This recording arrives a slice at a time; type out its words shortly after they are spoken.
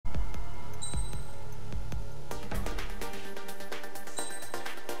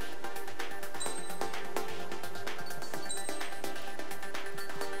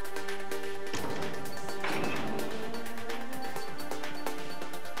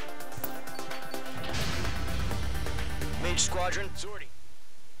Engage squadron. Sortie.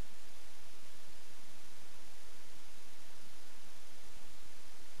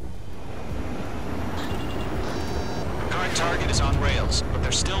 Current target is on rails, but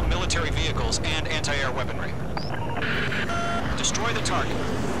there's still military vehicles and anti-air weaponry. Destroy the target.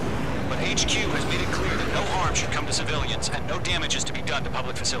 But HQ has made it clear that no harm should come to civilians and no damage is to be done to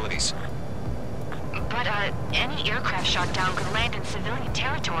public facilities. But, any aircraft shot down could land in civilian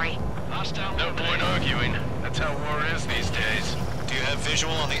territory. No point arguing. That's how war is these days. Do you have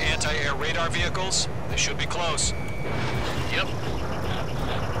visual on the anti-air radar vehicles? They should be close. Yep.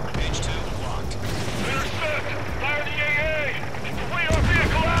 Page 2, locked. Intercept! Fire the AA! Flee our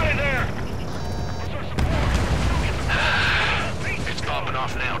vehicle out of there! Where's our support? It's popping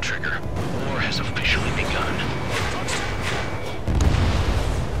off now, Trigger. War has officially begun.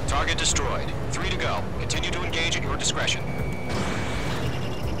 Target destroyed. 3 to go. Continue to engage at your discretion.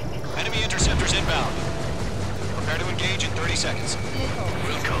 Enemy interceptors inbound. Prepare to engage in 30 seconds.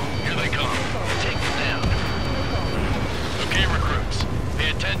 Wilco, here they come. Take them down. Okay, recruits. Pay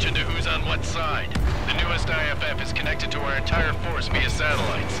attention to who's on what side. The newest IFF is connected to our entire force via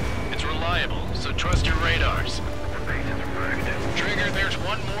satellites. It's reliable, so trust your radars. Trigger, there's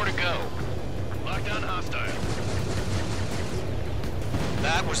one more to go. Lockdown hostile.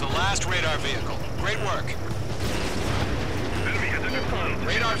 That was the last radar vehicle. Great work.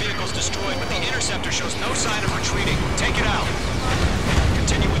 Radar vehicle's destroyed, but the interceptor shows no sign of retreating. Take it out.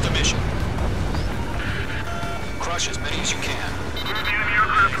 Continue with the mission. Crush as many as you can.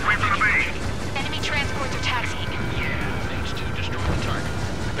 Enemy transports are taxiing. Stage 2, destroy the target.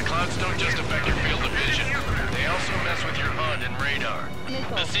 The clouds don't just affect your field of vision. They also mess with your HUD and radar.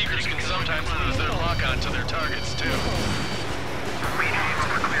 The Seekers can sometimes lose their lock-on to their targets, too. We aim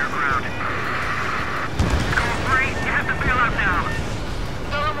over clear ground. Call 3, you have to bail out now.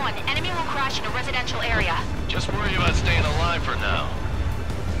 Golem 1, enemy will crash in a residential area. Just worry about staying alive for now.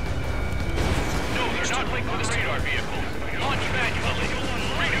 No, they're not linked with the radar vehicle. Launch manually.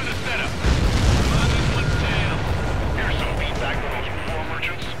 Redo the setup. One's down. Here's some feedback for those reform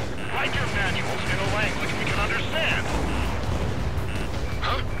merchants. Write your manuals in a language we can understand.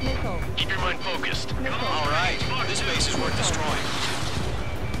 Huh? Keep your mind focused. All right. This base is worth destroying.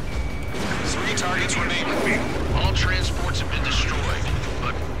 3 targets remaining. All transports have been destroyed,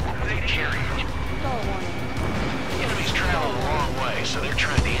 but what were they carrying? Enemies travel a long way, so they're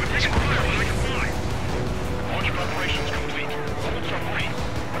trying to end this quickly. Launch preparations complete. Hold submarine.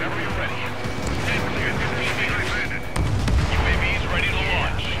 Whenever you're ready. Head clear. UAVs ready to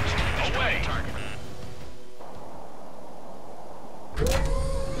launch. Away.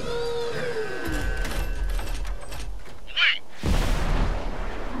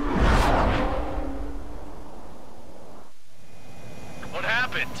 What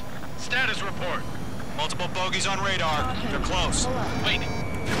happened? Status report. Multiple bogies on radar. They're close. Wait,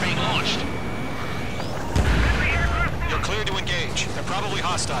 they're being launched. You're cleared to engage. They're probably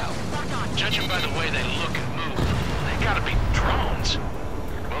hostile. Judging by the way they look and move, they gotta be drones.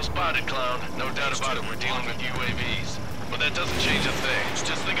 Well spotted, Clown. No doubt about it, we're dealing with UAVs. But that doesn't change a thing.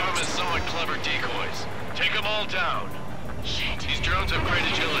 Just think of them as somewhat clever decoys. Take them all down. Shit. These drones have great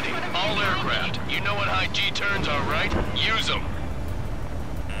agility. All aircraft. You know what high G turns are, right? Use them.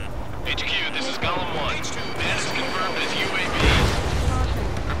 HQ, this is Golem 1. Bandits confirmed as UAVs.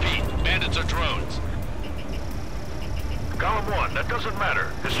 Repeat, bandits are drones. Golem 1, that doesn't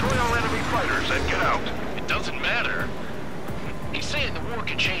matter. Destroy all enemy fighters and get out. It doesn't matter. He's saying the war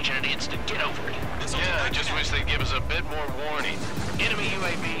can change in an instant. Get over it. Yeah, I just wish they'd give us a bit more warning. Enemy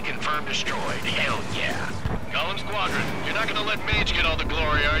UAV confirmed destroyed. Hell yeah. Golem Squadron, you're not gonna let Mage get all the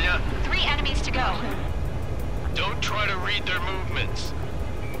glory, are ya? 3 enemies to go. Don't try to read their movements.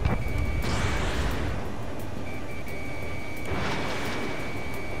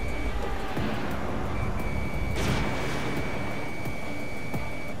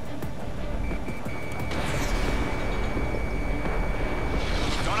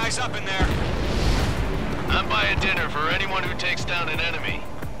 Don't ice up in there. I'm buying dinner for anyone who takes down an enemy.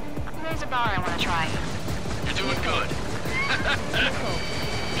 There's a bar I want to try. You're doing good.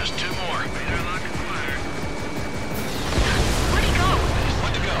 Just 2 more. Where'd he go?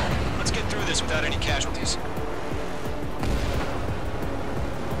 1 to go. Let's get through this without any casualties.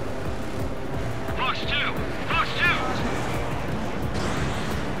 Fox 2! Fox 2!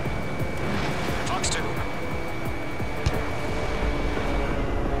 Fox 2.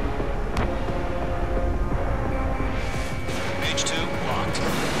 Page 2, locked.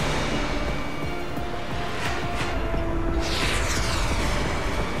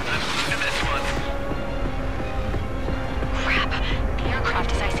 I'm moving this one. Crap. The aircraft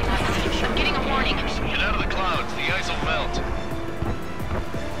is icing up. I'm getting a warning. Get out of the cloud.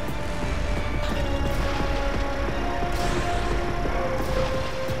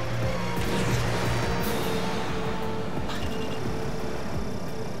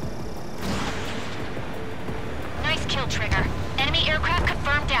 kill trigger. Enemy aircraft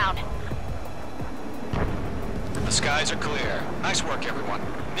confirmed down. The skies are clear. Nice work, everyone.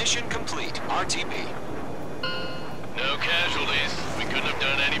 Mission complete. RTB. No casualties. We couldn't have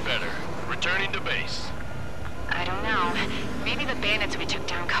done any better. Returning to base. I don't know. Maybe the bandits we took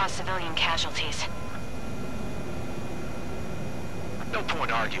down caused civilian casualties. No point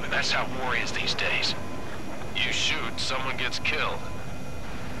arguing. That's how war is these days. You shoot, someone gets killed.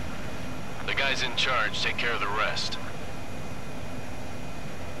 The guys in charge take care of the rest.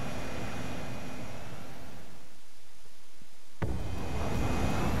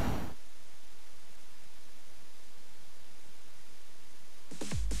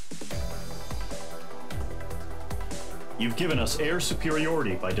 You've given us air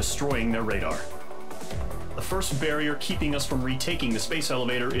superiority by destroying their radar. The first barrier keeping us from retaking the space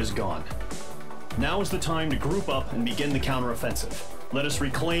elevator is gone. Now is the time to group up and begin the counteroffensive. Let us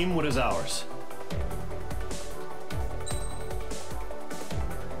reclaim what is ours.